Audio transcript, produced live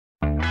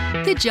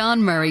The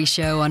John Murray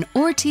Show on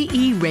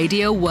RTE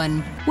Radio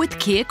 1 with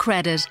Kia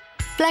Credit.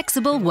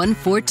 Flexible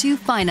 142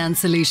 finance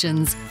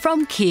solutions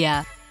from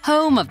Kia,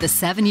 home of the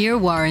 7-year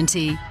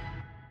warranty.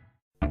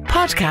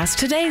 Podcast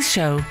today's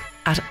show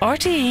at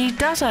rte.ie/John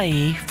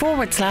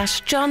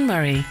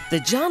Murray. The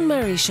John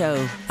Murray Show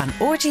on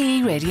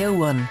RTE Radio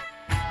 1.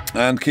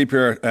 And keep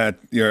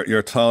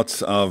your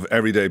thoughts of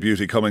everyday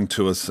beauty coming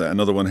to us.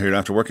 Another one here.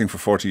 After working for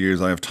 40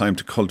 years, I have time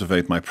to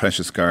cultivate my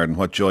precious garden.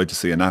 What joy to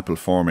see an apple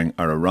forming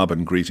or a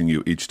robin greeting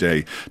you each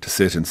day, to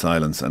sit in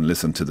silence and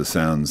listen to the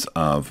sounds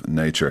of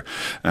nature.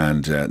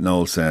 And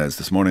Noel says,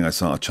 this morning I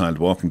saw a child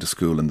walking to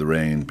school in the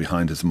rain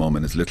behind his mum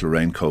in his little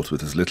raincoat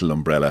with his little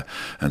umbrella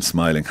and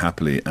smiling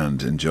happily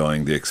and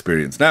enjoying the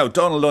experience. Now,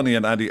 Donal Lunny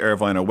and Andy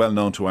Irvine are well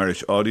known to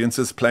Irish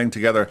audiences, playing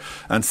together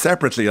and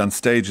separately on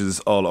stages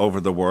all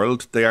over the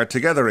world. They are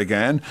together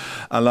again,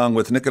 along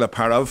with Nikola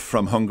Parov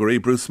from Hungary,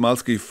 Bruce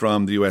Molsy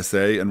from the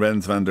USA and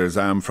Rens van der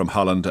Zalm from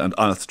Holland and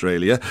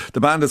Australia. The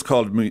band is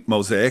called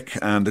Mozaik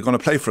and they're going to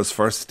play for us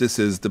first. This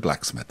is The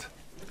Blacksmith.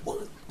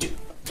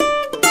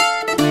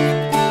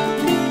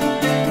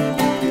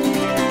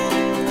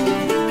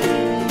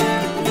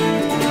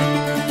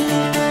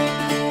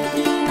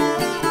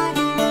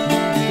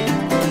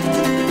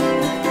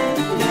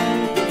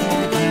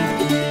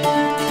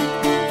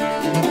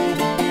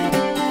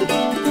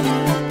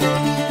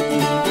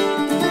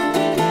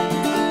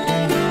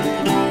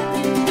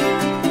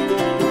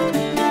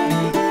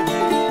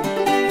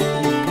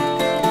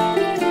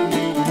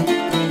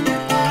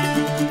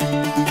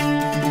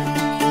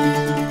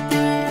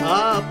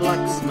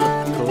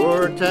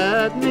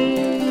 Courted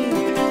me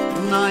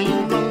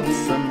 9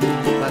 months and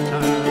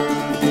better.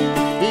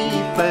 He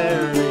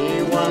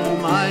fairly won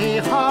my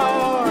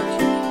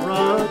heart,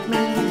 wrote me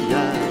a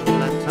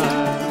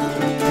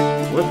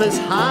letter. With his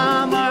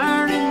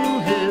hammer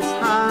in his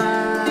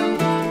hand,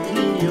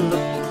 he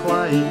looked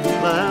quite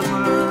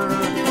clever.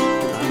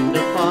 And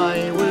if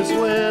I was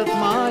with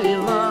my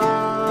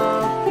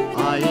love,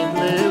 I'd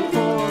live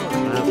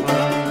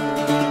forever.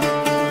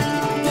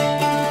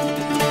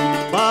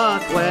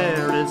 But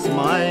where is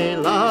my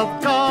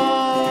love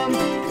gone,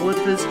 with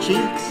his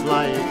cheeks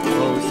like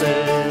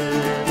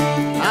roses,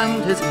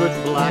 and his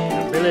good black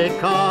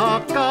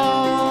billycock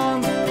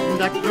gone,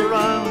 decked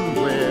around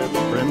with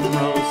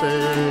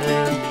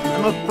primroses?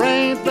 I'm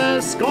afraid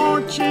the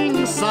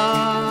scorching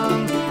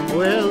sun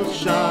will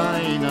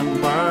shine and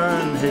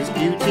burn his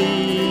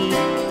beauty,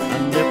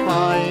 and if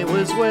I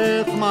was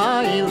with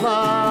my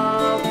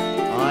love,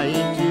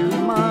 I'd do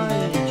my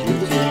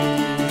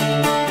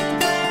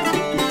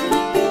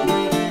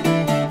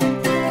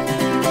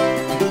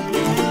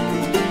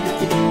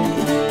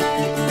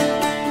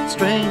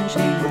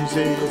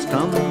is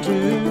come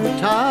to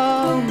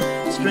town,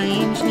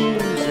 strange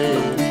news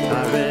is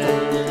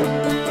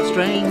carried,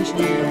 strange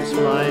news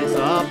flies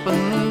up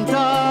and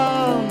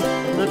down,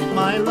 that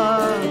my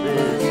love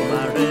is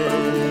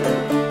married.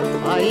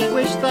 I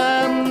wish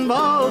them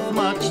both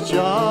much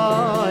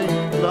joy,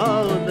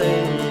 though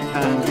they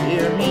can't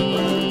hear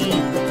me,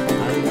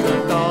 and the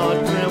God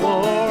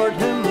reward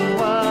him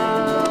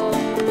well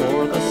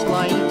for the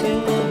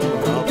slighting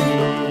of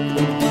me.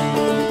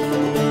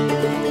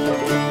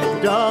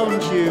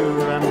 Don't you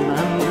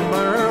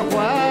remember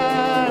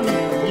when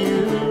you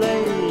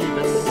lay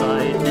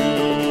beside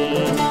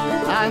me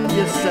and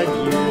you said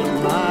you'd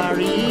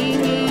marry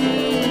me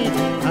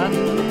and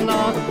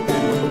not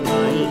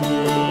deny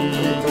me?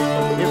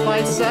 If I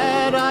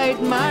said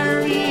I'd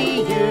marry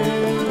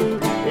you,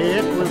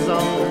 it was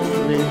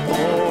only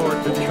for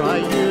to try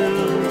you.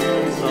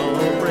 So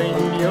bring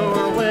your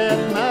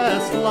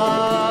witness,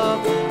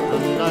 love,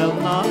 and I'll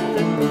not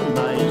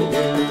deny you.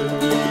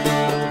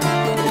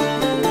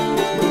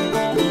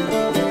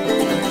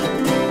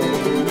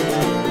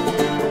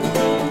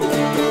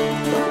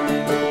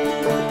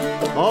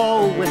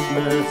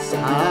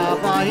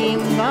 Have I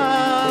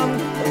none,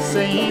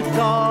 save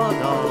God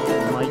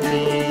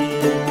Almighty,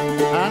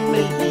 and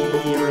may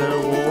He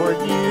reward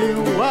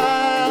you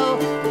well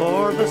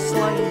for the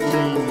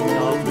slighting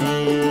of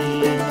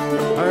me.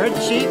 Her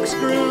cheeks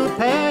grew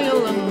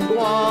pale and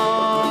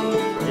wan,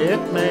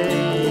 it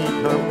made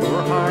her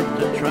poor heart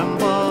to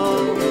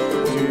tremble,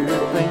 to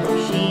think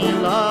she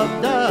loved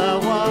the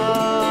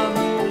one,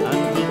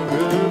 and he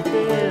proved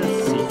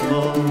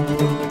deceitful.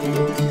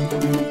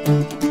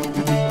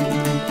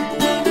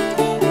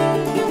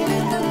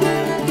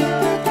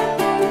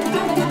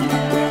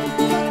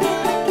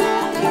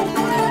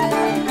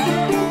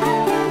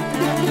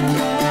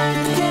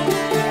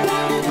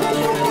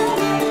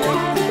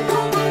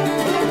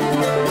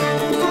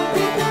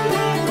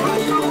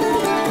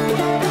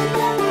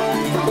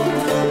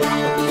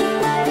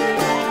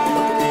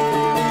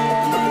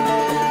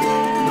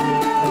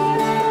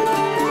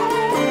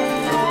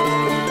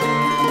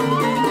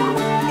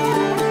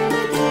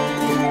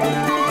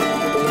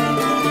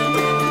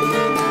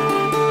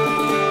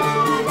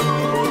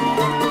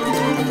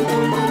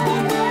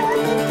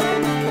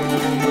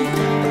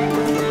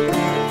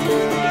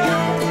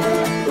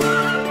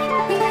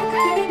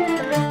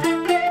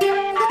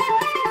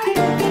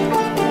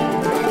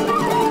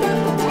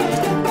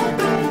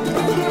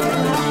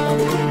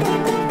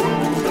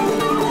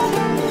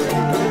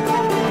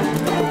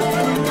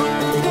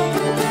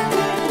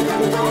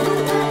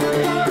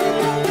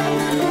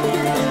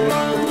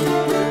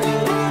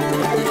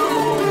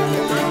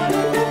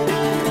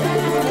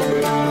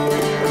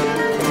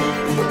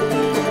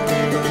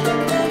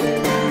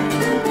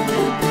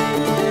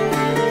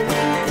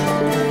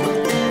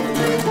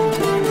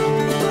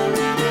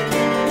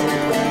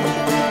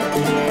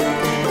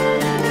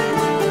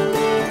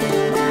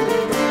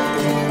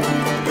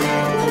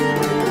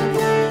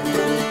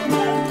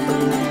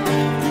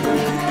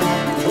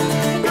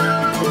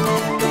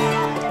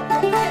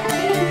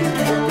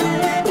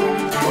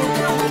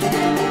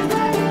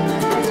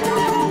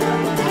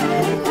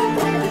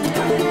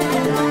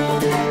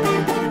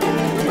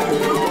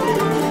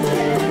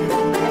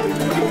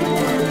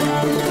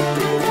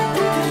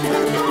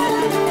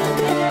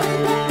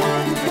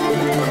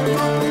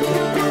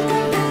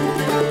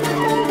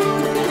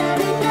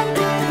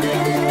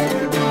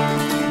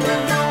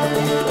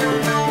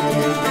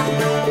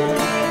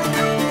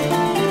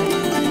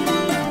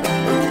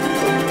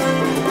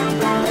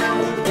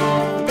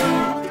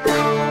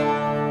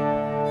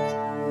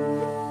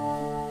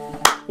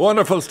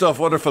 Wonderful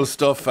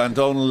stuff. And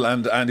Donal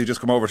and Andy,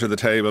 just come over to the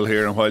table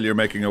here, and while you're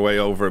making your way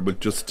over, we'll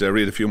just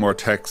read a few more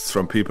texts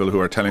from people who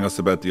are telling us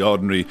about the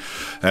ordinary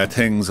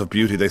things of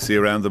beauty they see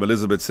around them.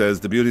 Elizabeth says,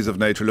 the beauties of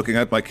nature. Looking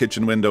out my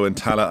kitchen window in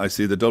Tala, I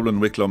see the Dublin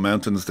Wicklow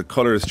Mountains. The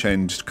colours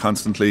changed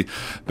constantly.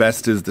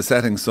 Best is the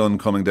setting sun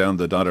coming down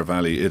the Dodder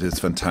Valley. It is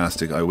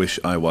fantastic. I wish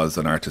I was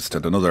an artist.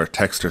 And another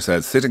texter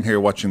says, sitting here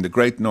watching the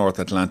great North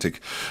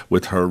Atlantic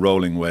with her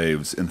rolling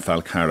waves in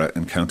Falcarra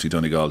in County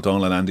Donegal.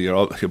 Donal and Andy,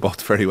 you're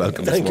both very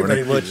welcome this morning. Thank you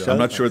very much. I'm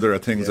not sure there are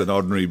things of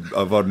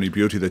ordinary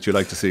beauty that you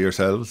like to see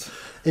yourselves.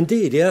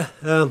 Indeed, yeah.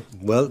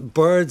 Well,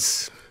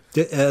 birds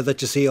that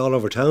you see all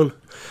over town.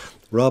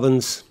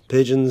 Robins,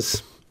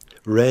 pigeons,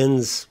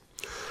 wrens.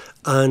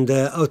 And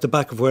out the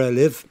back of where I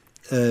live,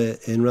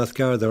 in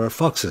Rathgar, there are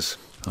foxes.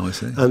 Oh, I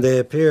see. And they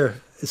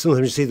appear,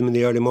 sometimes you see them in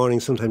the early morning,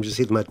 sometimes you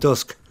see them at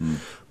dusk.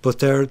 But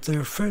they're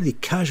fairly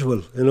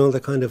casual, they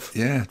kind of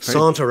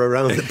saunter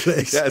around the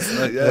place.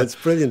 It's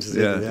brilliant to see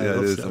them.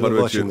 It is. What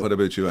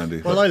about you,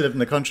 Andy? Well, I live in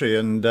the country,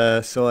 and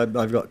so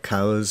I've got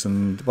cows,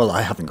 and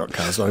I haven't got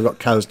cows, but I've got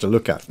cows to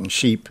look at, and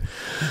sheep.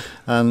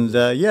 And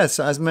yes,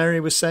 as Mary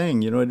was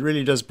saying, it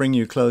really does bring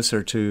you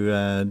closer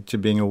to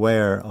being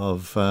aware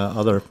of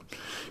other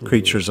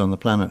creatures on the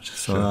planet.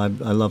 So sure.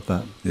 I love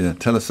that. Yeah.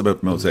 Tell us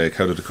about Mozaik.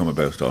 How did it come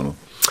about, Donal?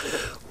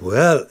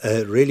 Well,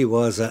 it really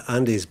was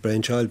Andy's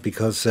brainchild,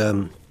 because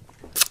Andy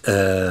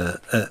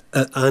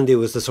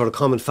was the sort of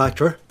common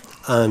factor,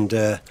 and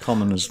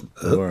common is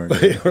the word,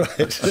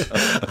 right?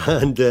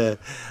 And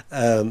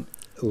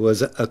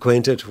was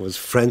acquainted, was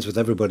friends with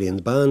everybody in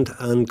the band,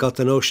 and got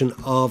the notion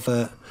of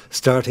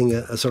starting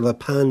a sort of a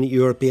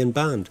pan-European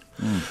band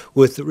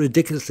with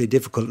ridiculously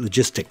difficult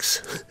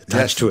logistics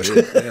attached to it.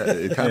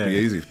 It can't be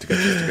easy to get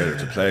this together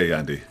to play,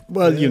 Andy.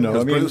 Well,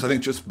 Bruce, I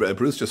think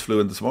Bruce just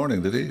flew in this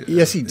morning, did he?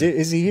 Yes, he did.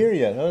 Is he here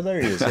yet? Oh,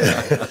 there he is.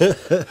 Yeah.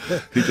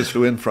 He just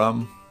flew in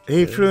from...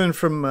 He flew in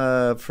from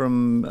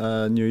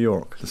New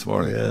York this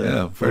morning.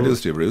 Yeah. Fair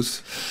dues to you,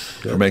 Bruce,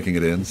 for making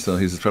it in. So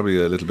he's probably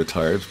a little bit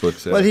tired,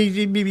 but well,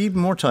 he'd be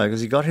even more tired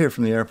because he got here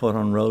from the airport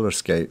on roller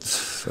skates.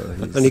 So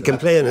and he can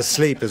play in his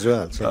sleep as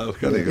well. So. Oh,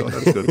 there you go.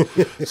 That's good.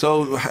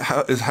 So,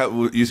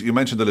 you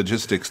mentioned the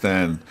logistics.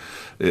 Then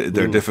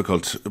they're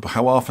difficult.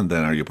 How often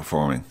then are you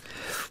performing?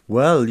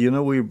 Well,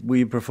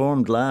 we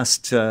performed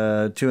last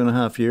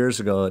 2.5 years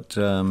ago at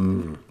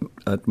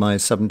my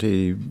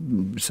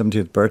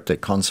 70th birthday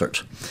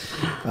concert,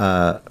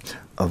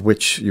 of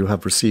which you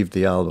have received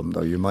the album,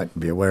 though you mightn't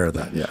be aware of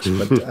that yet.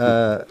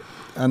 But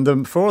and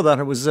before that,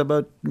 it was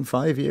about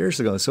 5 years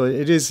ago. So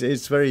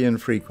it's very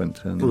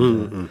infrequent.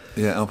 And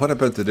yeah. And what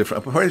about the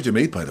different? Where did you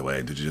meet, by the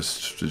way? Did you?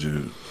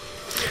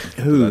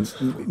 Who?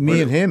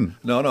 Me and him?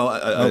 No,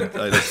 I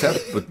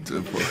accept. But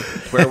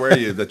where were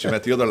you that you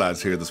met the other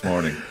lads here this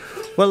morning?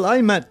 Well,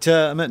 I met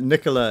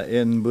Nikola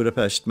in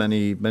Budapest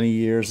many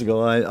years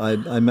ago.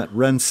 I met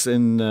Rens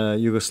in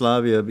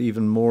Yugoslavia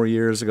even more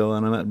years ago,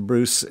 and I met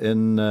Bruce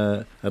in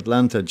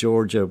Atlanta,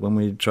 Georgia, when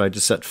we tried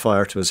to set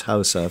fire to his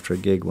house after a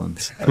gig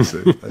once. I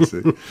see.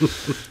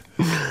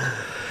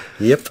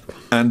 Yep.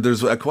 And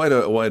there's quite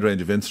a wide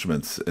range of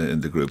instruments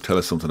in the group. Tell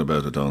us something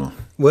about it, Donal.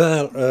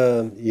 Well,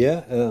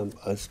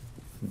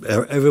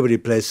 everybody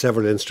plays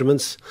several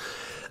instruments.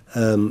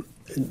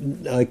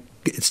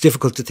 It's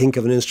difficult to think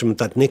of an instrument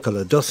that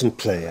Nikola doesn't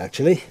play,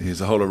 actually.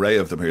 He's a whole array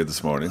of them here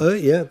this morning. Oh,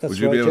 yeah, that's right. Would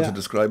you be able to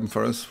describe them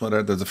for us?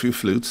 There's a few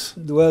flutes.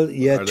 Well,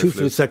 yeah, two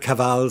flutes are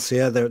kavals,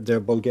 they're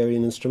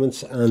Bulgarian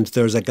instruments, and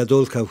there's a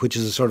gadulka, which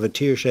is a sort of a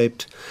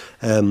tear-shaped,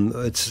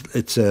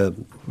 it's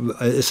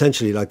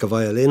essentially like a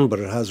violin, but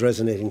it has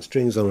resonating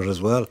strings on it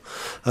as well.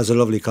 Has a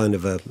lovely kind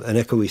of an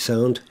echoey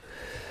sound.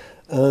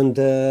 And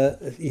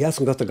he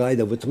hasn't got the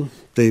guida with them,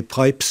 the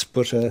pipes,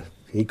 but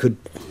he could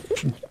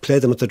play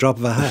them at the drop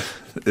of a hat.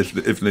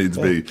 if needs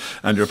be.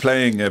 And you're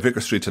playing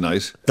Vicar Street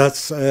tonight.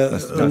 That's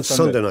on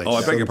Sunday night. Oh,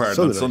 I beg your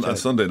pardon. On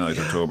Sunday night,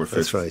 October 5th.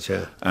 That's right,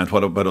 yeah. And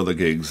what about other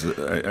gigs?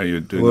 Are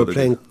you doing We're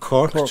playing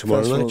Cork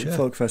tomorrow night,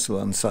 Folk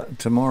Festival on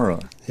tomorrow.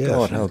 Yeah.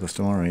 God help us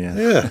tomorrow, yeah.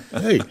 Yeah,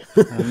 hey.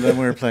 And then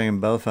we're playing in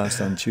Belfast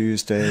on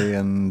Tuesday,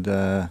 and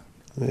Oma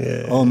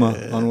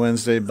on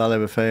Wednesday,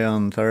 Ballybuffet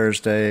on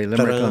Thursday,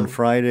 Limerick on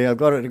Friday. I've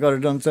got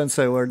it done since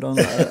we're done.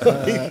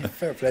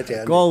 Fair play to you,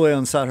 Andy. Galway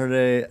on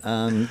Saturday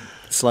and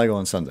Sligo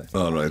on Sunday.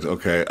 All right,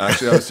 okay.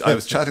 Actually, I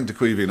was chatting to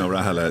Caoimhín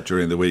O'Rahala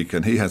during the week,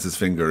 and he has his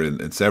finger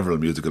in several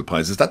musical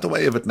pies. Is that the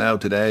way of it now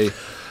today,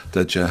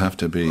 that you have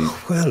to be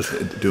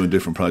doing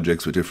different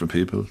projects with different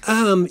people?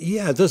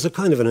 Yeah, there's a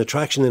kind of an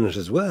attraction in it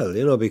as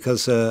well,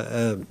 because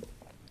the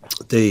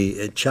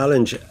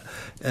challenge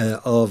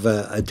of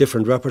a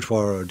different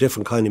repertoire or a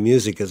different kind of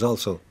music is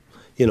also,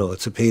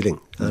 it's appealing.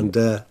 And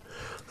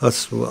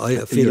that's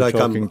I feel You're like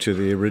talking I'm to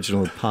the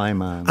original pie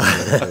man.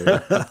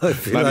 I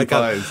feel like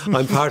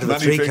I'm part of a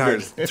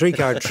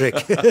three-card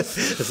trick.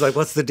 It's like,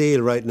 what's the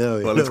deal right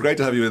now? Well, it's great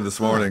to have you in this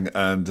morning,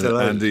 and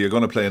Andy, you're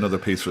going to play another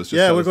piece for us.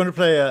 Yeah, we're going to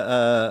play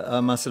a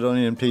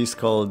Macedonian piece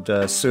called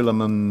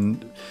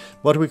Suleiman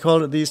what do we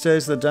call it these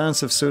days? The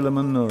Dance of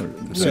Suleiman, or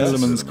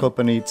Suleiman's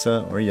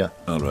Kupanitsa, or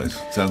All right,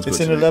 sounds good. It's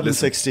in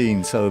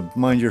 11:16, so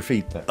mind your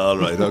feet there. All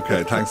right,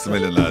 okay. Thanks a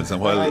million, lads.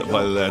 And while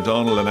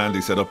Donal and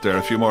Andy set up there,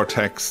 a few more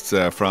texts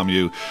from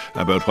you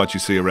about what you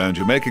see around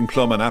you. Making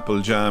plum and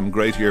apple jam,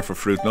 great year for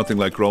fruit. Nothing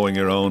like growing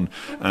your own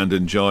and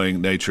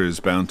enjoying nature's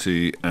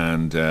bounty.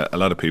 And a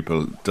lot of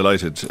people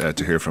delighted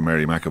to hear from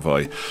Mary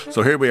McAvoy.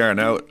 So here we are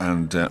now,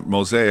 and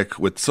Mozaik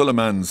with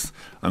Suleiman's,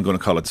 I'm going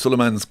to call it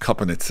Suleiman's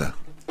Kupanitsa.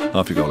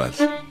 Off you go,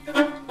 lads.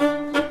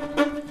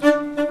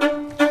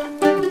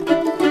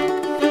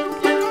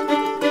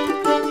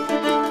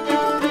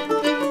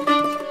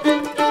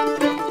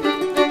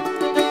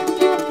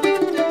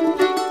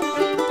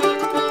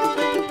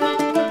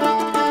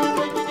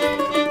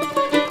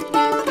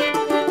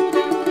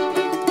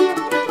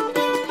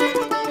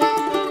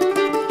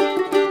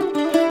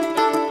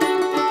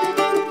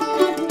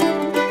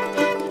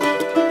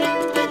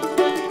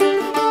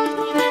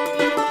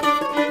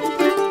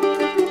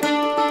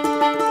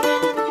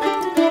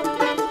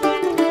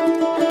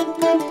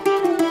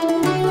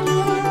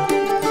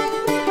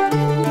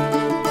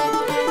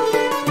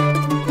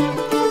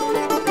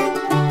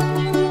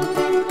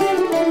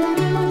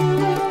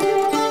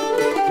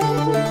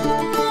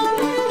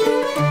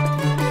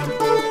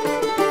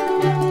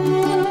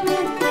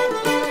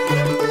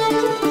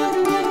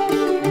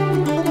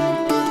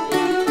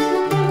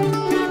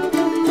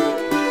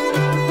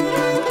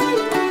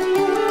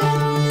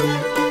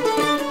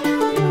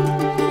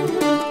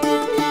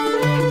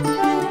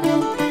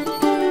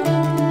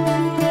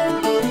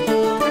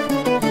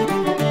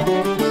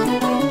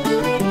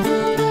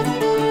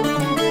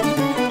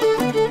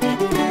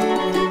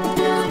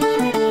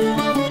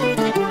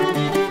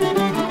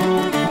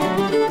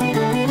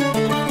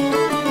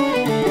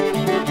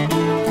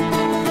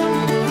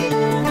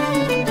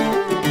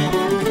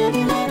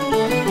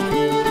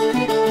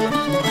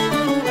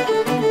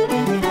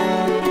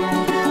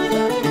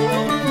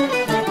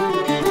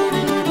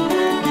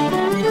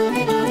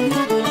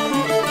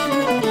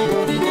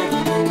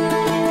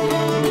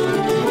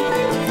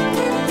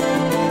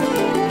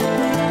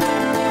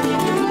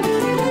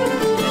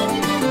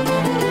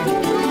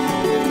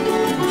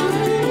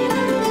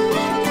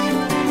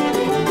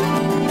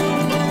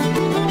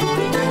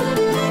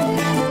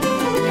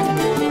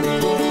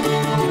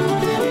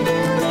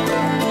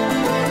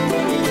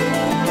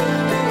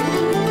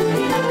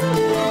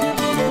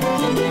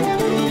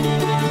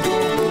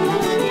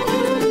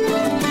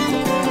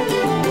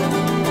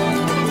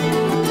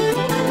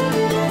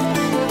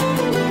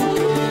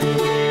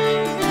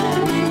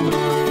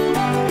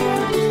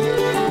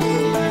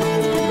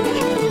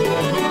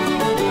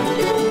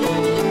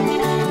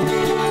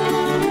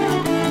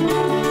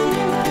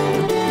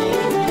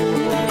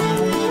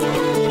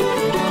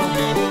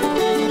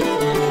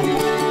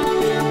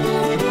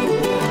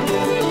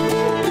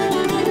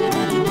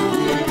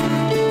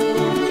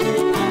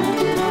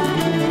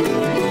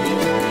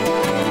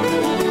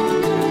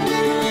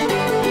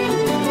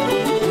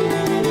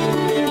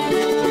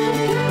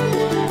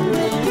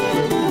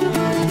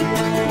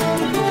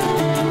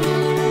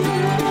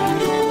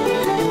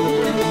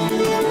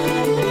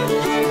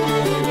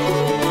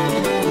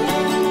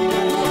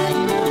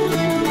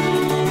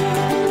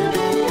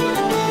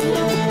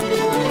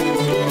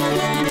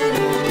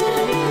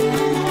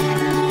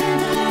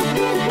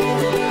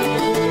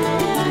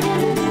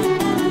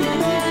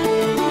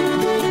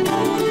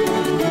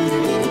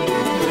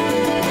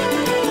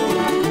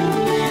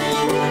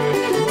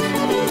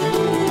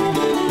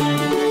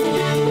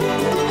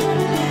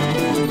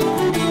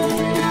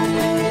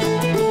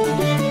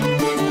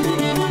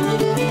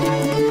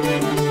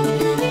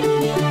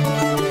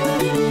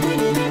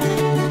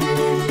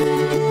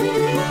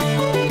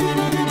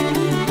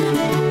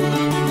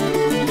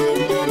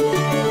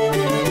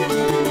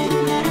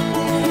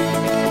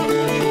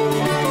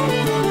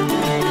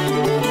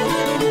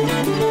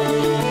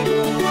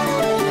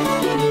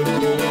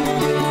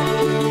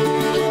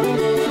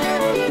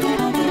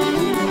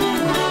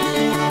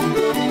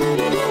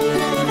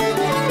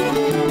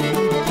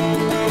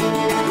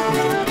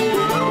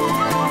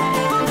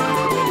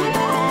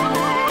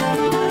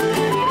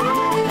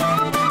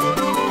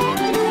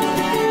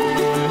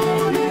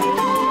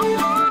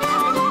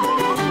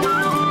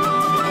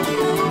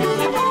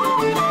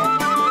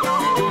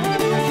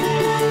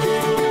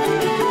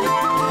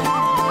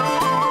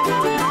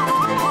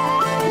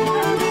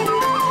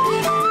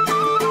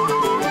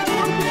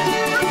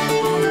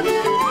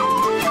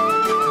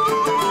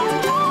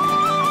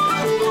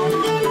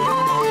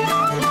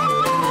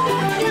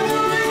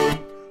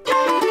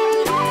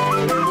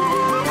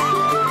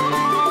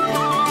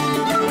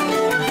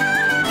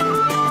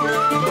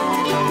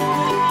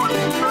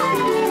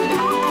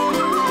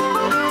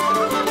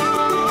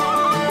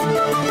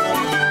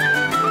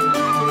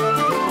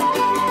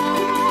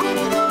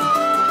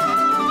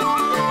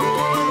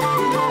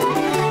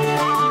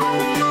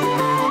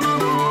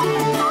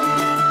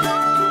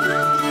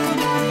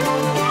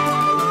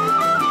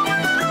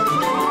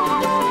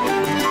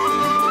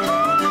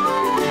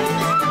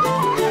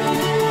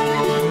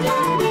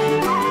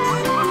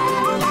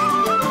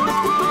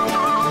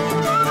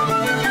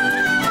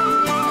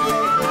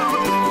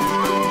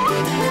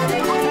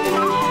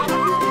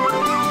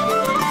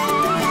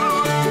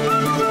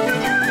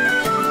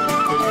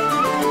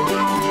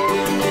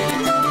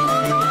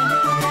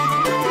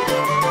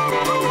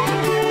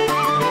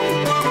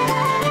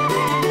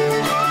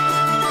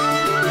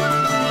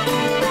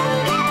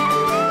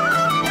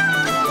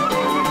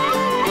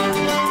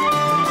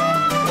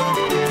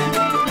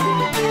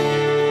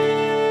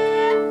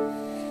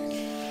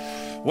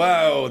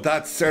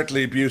 that's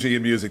certainly beauty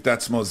in music.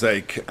 That's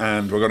Mozaik.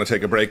 And we're going to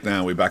take a break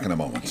now. We'll be back in a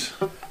moment.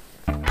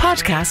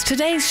 Podcast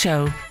today's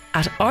show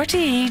at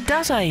rte.ie/John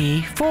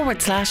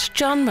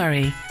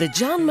Murray. The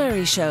John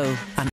Murray Show.